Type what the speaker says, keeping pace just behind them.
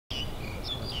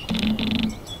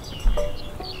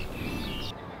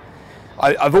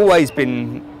I've always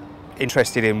been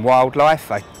interested in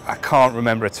wildlife. I can't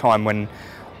remember a time when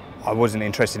I wasn't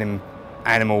interested in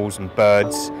animals and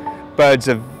birds. Birds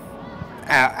are,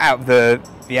 out of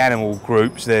the animal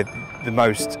groups, they're the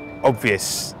most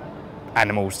obvious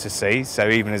animals to see. So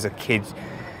even as a kid,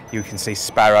 you can see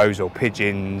sparrows or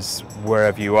pigeons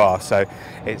wherever you are. So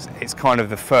it's kind of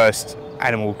the first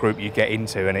animal group you get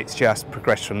into, and it's just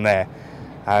progressed from there.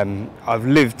 I've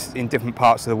lived in different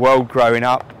parts of the world growing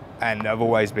up, and I've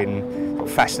always been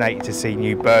fascinated to see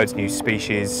new birds, new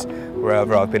species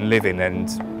wherever I've been living, and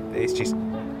it's just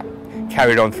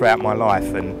carried on throughout my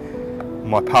life, and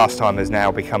my pastime has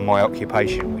now become my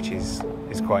occupation, which is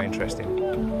quite interesting.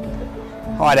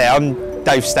 Hi there, I'm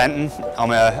Dave Stanton.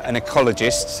 I'm an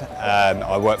ecologist.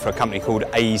 I work for a company called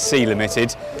AEC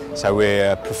Limited, so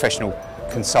we're a professional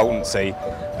consultancy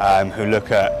who look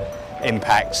at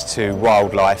impacts to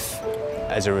wildlife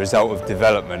as a result of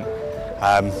development.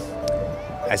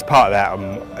 As part of that,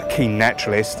 I'm a keen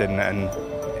naturalist, and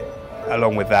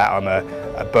along with that, I'm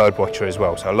a bird watcher as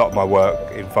well. So a lot of my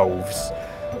work involves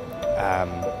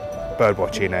bird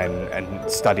watching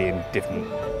and studying different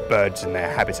birds and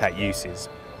their habitat uses.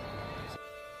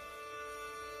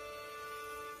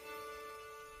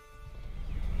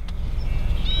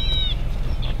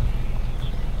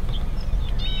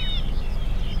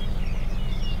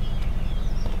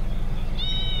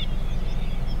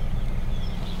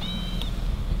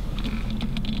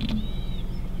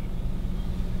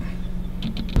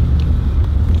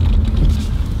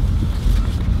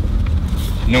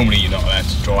 Normally you're not allowed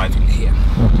to drive in here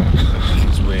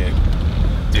because we're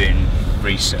doing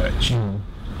research.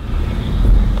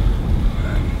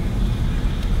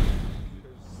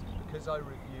 Because I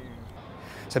review.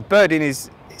 So birding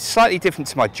is slightly different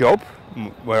to my job,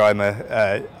 where I'm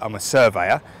a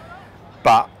surveyor,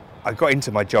 but I got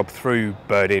into my job through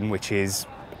birding, which is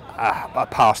a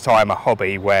pastime, a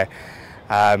hobby, where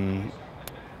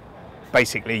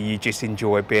basically you just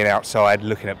enjoy being outside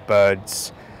looking at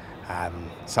birds.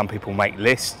 Some people make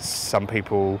lists, some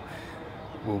people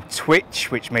will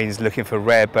twitch, which means looking for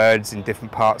rare birds in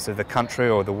different parts of the country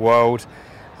or the world.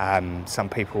 Some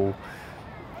people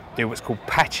do what's called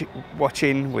patch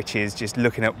watching, which is just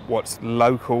looking at what's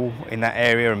local in that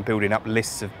area and building up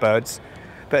lists of birds.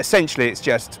 But essentially it's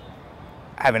just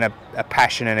having a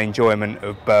passion and enjoyment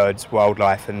of birds,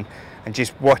 wildlife, and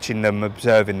just watching them,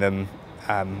 observing them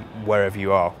wherever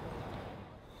you are.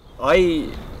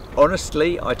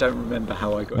 Honestly, I don't remember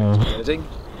how I got into birding,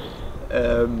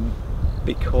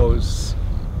 because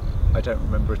I don't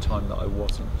remember a time that I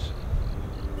wasn't.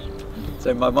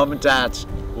 So my mum and dad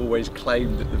always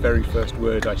claimed that the very first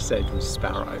word I said was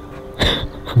sparrow,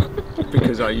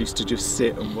 because I used to just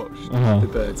sit and watch the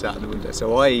birds out of the window.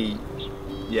 So I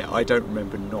don't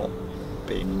remember not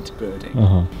being into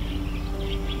birding.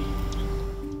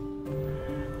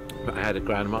 But I had a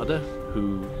grandmother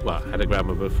who, well, I had a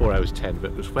grandmother before I was 10,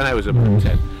 but it was when I was about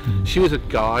 10. She was a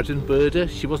garden birder.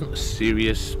 She wasn't a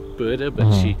serious birder,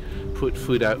 but she put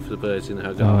food out for the birds in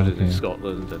her garden in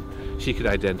Scotland, and she could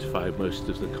identify most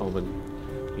of the common,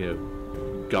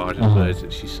 garden birds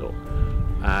that she saw.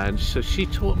 And so she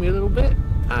taught me a little bit,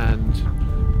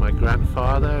 and my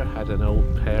grandfather had an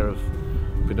old pair of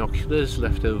binoculars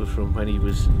left over from when he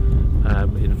was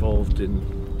involved in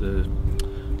the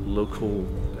local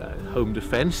home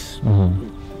defence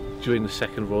during the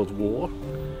Second World War,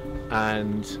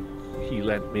 and he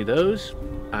lent me those,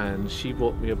 and she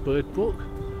bought me a bird book,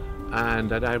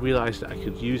 and I realised that I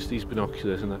could use these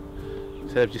binoculars, and that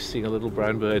instead of just seeing a little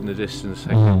brown bird in the distance,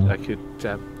 I could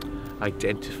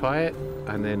identify it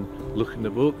and then look in the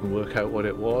book and work out what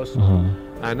it was.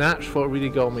 And that's what really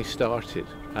got me started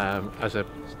as a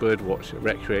bird watcher,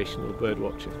 recreational bird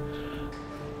watcher.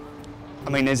 I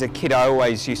mean, as a kid, I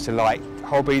always used to like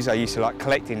hobbies. I used to like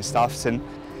collecting stuff, and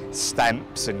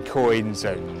stamps and coins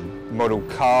and model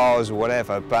cars or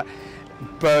whatever. But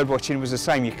bird watching was the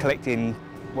same. You're collecting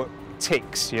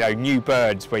ticks, new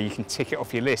birds where you can tick it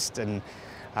off your list. And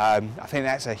I think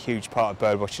that's a huge part of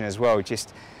bird watching as well.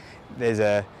 Just there's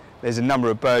a number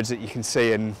of birds that you can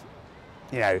see, and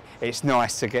it's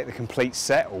nice to get the complete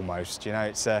set almost.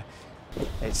 It's a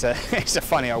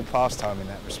funny old pastime in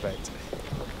that respect.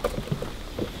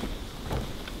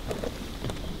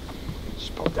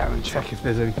 Pop down and check if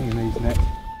there's anything in these nets.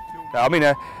 I'm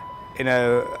in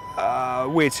a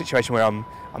weird situation where I'm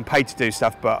paid to do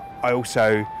stuff, but I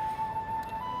also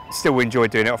still enjoy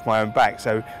doing it off my own back.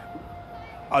 So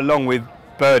along with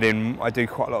birding, I do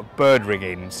quite a lot of bird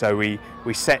rigging. So we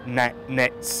set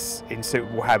nets in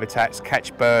suitable habitats,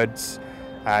 catch birds,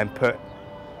 and put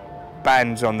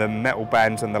bands on them, metal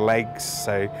bands on the legs,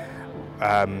 so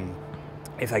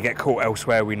if they get caught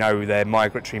elsewhere we know their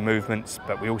migratory movements,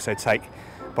 but we also take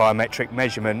biometric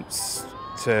measurements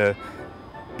to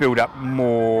build up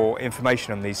more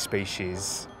information on these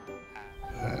species.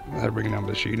 That ring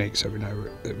number is unique, so we know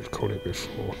that we've caught it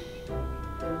before.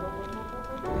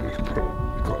 And we've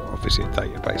got obviously a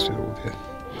database with all the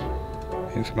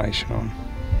information on.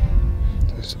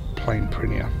 There's a plain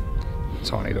prinia,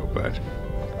 tiny little bird.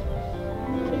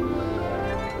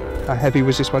 How heavy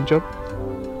was this one, John?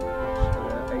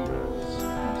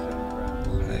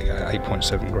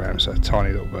 8.7 grams, so a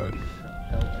tiny little bird.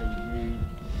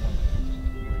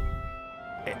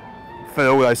 For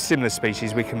all those similar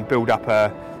species, we can build up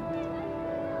a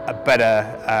better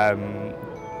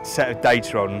set of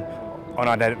data on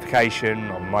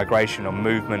identification, on migration, on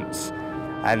movements,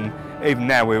 and even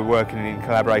now we're working in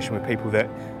collaboration with people that,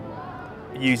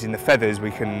 using the feathers,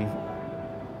 we can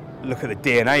look at the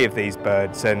DNA of these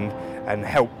birds and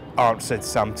help answer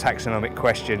some taxonomic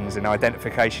questions and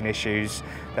identification issues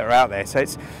that are out there. So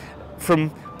it's from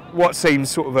what seems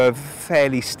sort of a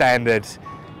fairly standard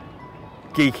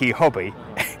geeky hobby,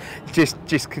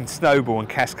 just can snowball and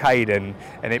cascade, and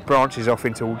it branches off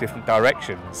into all different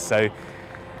directions. So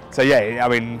yeah, I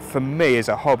mean, for me as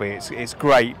a hobby, it's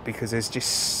great because there's just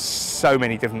so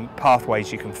many different pathways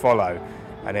you can follow,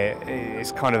 and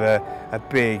it's kind of a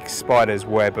big spider's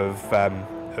web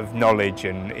of knowledge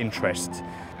and interest.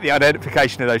 The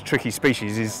identification of those tricky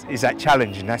species is that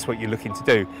challenge, and that's what you're looking to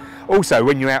do. Also,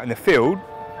 when you're out in the field,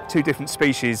 two different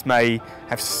species may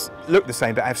look the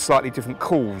same but have slightly different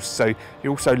calls, so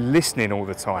you're also listening all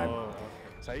the time.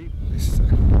 So this is a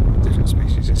different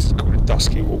species. This is called a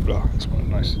dusky warbler. It's one of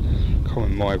the most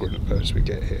common migrant birds we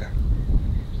get here.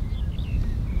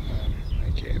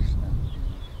 Again.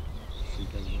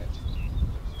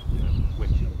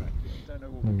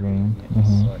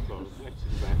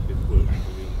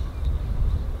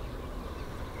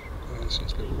 So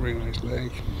it's got a ring on his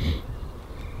leg.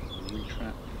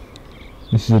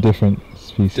 This is a different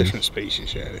species. Different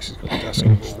species, yeah. This is called a dusky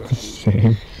warbler.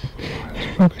 Same.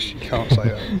 You can't say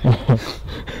that.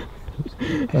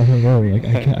 I don't know.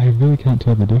 I really can't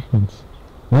tell the difference.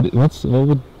 What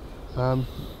would?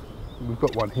 We've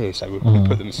got one here, so we'll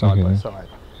put them side by side.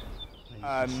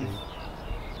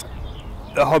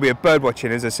 The hobby of bird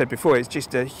watching, as I said before, it's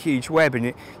just a huge web, and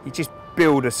you just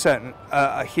build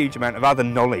a huge amount of other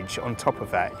knowledge on top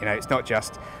of that. You know, it's not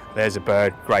just there's a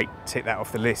bird, great, tick that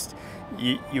off the list.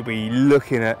 You'll be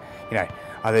looking at, you know,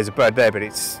 oh, there's a bird there, but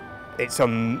it's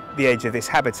on the edge of this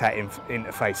habitat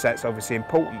interface. That's obviously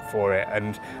important for it,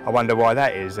 and I wonder why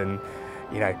that is. And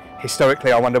you know,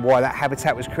 historically, I wonder why that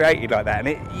habitat was created like that. And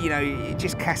it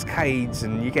just cascades,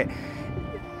 and you get.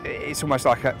 It's almost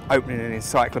like opening an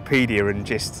encyclopedia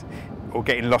or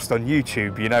getting lost on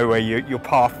YouTube, you know, where your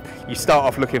path, you start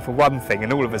off looking for one thing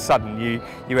and all of a sudden you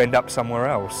end up somewhere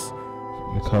else.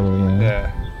 The colour,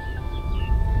 yeah.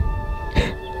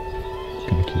 It's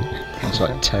kind of cute. It's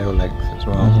like tail length as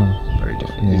well, very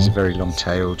different. Yeah. These are very long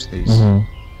tailed, these, and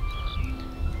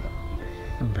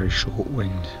very short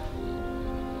winged.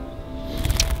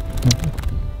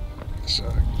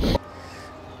 So.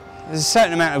 There's a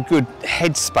certain amount of good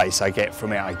headspace I get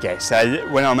from it, I guess. So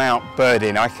when I'm out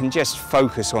birding, I can just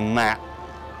focus on that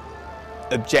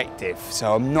objective.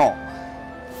 So I'm not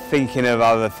thinking of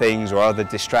other things or other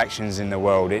distractions in the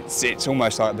world. It's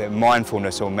almost like a bit of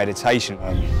mindfulness or meditation.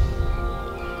 So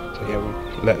yeah,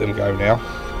 we'll let them go now.